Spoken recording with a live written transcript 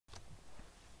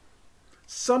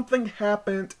Something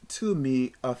happened to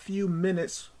me a few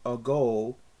minutes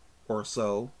ago or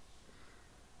so.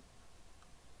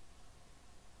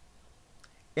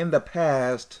 In the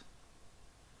past,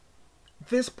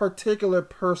 this particular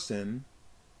person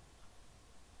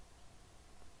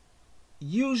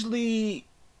usually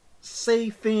say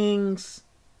things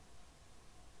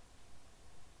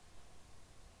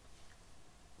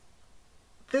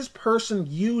this person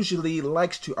usually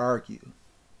likes to argue.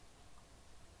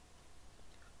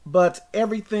 But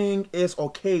everything is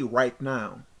okay right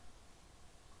now.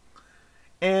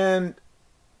 And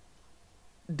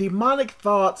demonic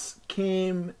thoughts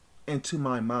came into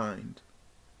my mind,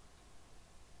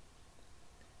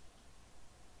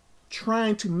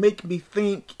 trying to make me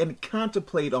think and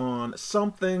contemplate on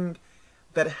something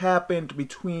that happened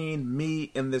between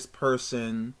me and this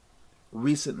person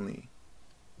recently.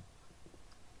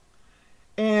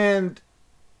 And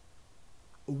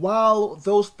while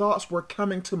those thoughts were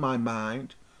coming to my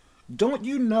mind, don't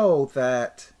you know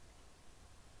that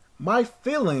my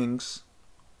feelings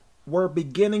were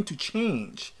beginning to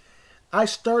change? I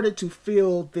started to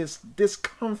feel this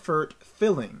discomfort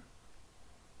feeling.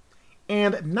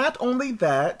 And not only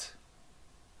that,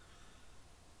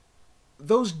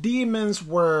 those demons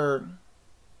were...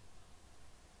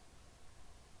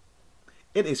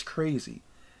 It is crazy.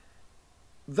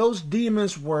 Those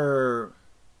demons were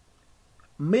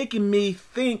making me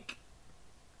think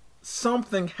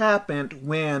something happened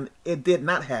when it did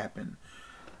not happen.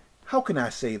 How can I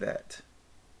say that?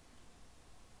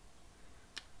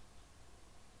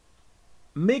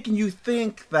 Making you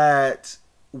think that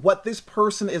what this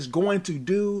person is going to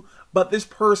do, but this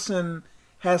person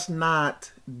has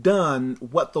not done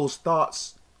what those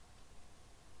thoughts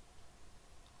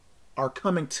are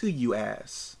coming to you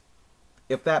as,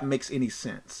 if that makes any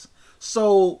sense.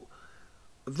 So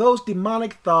those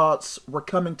demonic thoughts were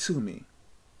coming to me.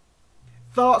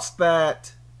 Thoughts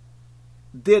that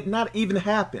did not even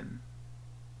happen.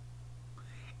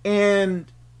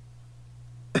 And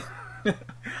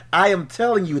I am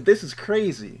telling you, this is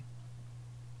crazy.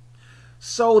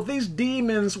 So these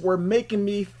demons were making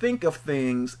me think of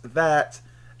things that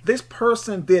this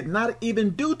person did not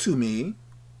even do to me.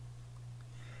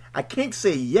 I can't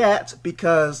say yet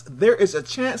because there is a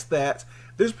chance that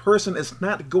this person is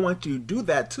not going to do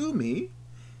that to me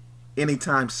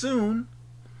anytime soon.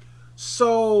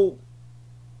 So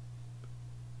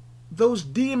those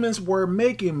demons were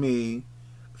making me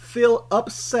feel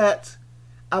upset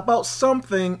about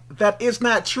something that is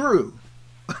not true.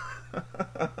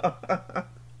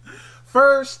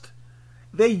 First,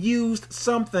 they used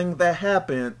something that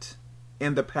happened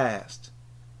in the past.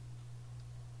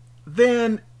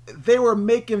 Then they were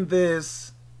making this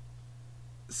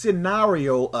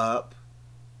scenario up,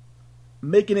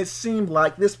 making it seem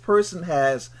like this person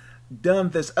has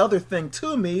done this other thing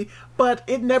to me, but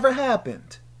it never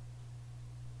happened.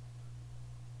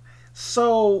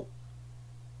 So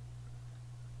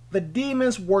the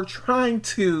demons were trying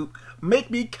to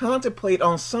make me contemplate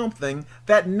on something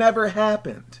that never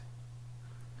happened.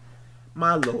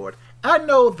 My Lord, I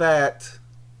know that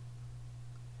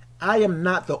I am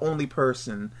not the only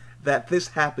person that this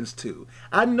happens to.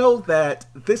 I know that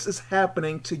this is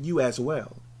happening to you as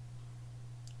well.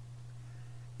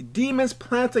 Demons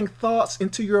planting thoughts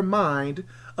into your mind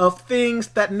of things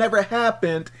that never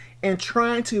happened and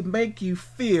trying to make you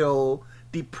feel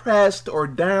depressed or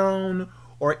down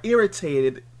or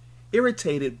irritated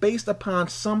based upon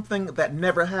something that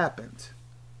never happened.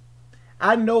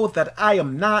 I know that I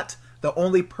am not the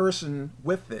only person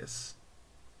with this,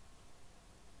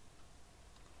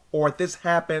 or this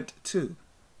happened to.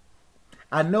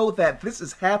 I know that this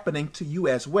is happening to you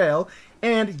as well,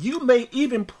 and you may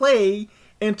even play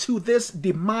into this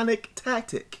demonic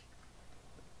tactic.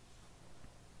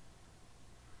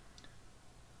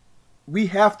 We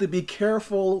have to be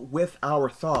careful with our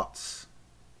thoughts.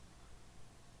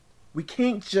 We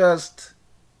can't just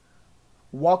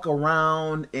walk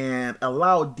around and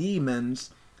allow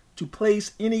demons to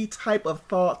place any type of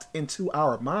thought into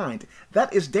our mind.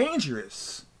 That is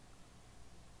dangerous.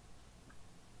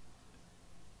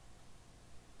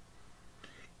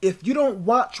 If you don't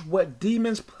watch what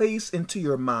demons place into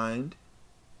your mind,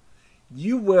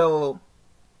 you will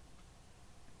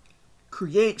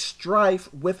create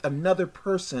strife with another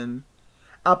person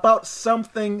about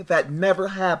something that never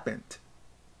happened.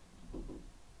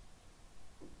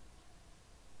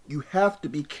 You have to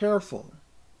be careful.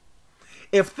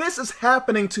 If this is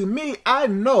happening to me, I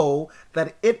know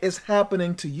that it is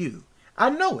happening to you. I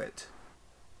know it.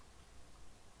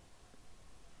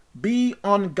 Be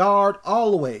on guard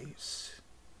always.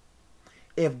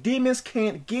 If demons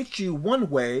can't get you one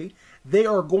way, they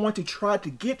are going to try to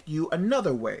get you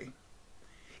another way.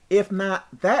 If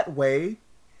not that way,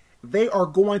 they are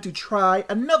going to try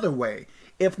another way.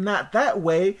 If not that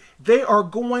way, they are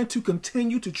going to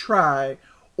continue to try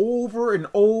over and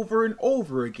over and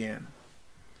over again.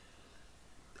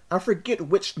 I forget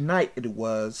which night it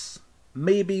was,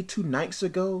 maybe 2 nights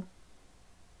ago.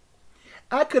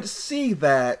 I could see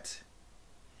that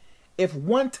if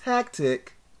one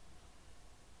tactic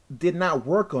did not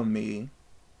work on me,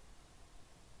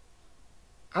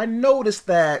 I noticed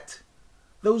that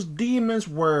those demons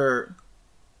were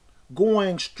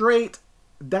going straight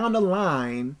down the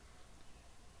line,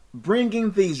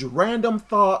 bringing these random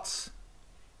thoughts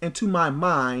into my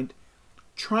mind,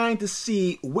 trying to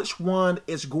see which one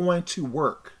is going to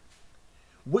work,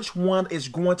 which one is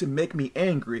going to make me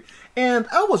angry. And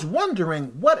I was wondering,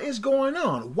 what is going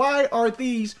on? Why are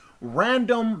these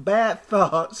random bad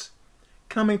thoughts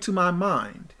coming to my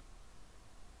mind?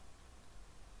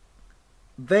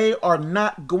 They are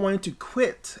not going to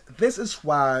quit. This is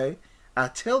why I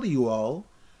tell you all,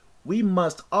 we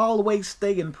must always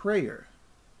stay in prayer.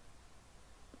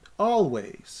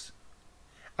 Always.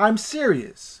 I'm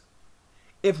serious.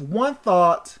 If one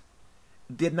thought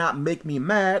did not make me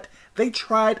mad, they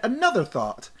tried another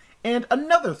thought, and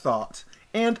another thought,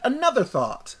 and another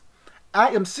thought. I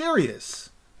am serious.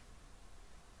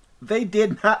 They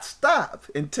did not stop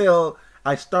until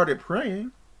I started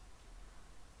praying.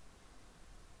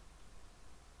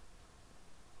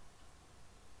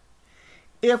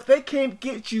 If they can't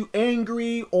get you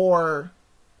angry or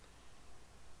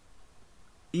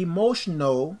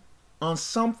emotional on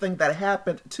something that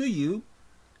happened to you,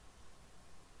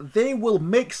 they will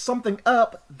make something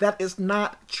up that is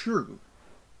not true.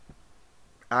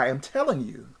 I am telling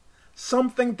you,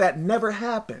 something that never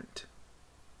happened.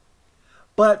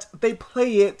 But they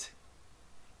play it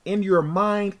in your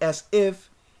mind as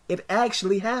if it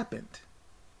actually happened.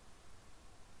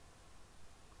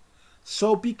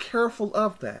 So be careful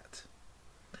of that.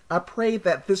 I pray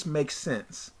that this makes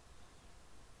sense.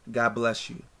 God bless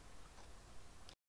you.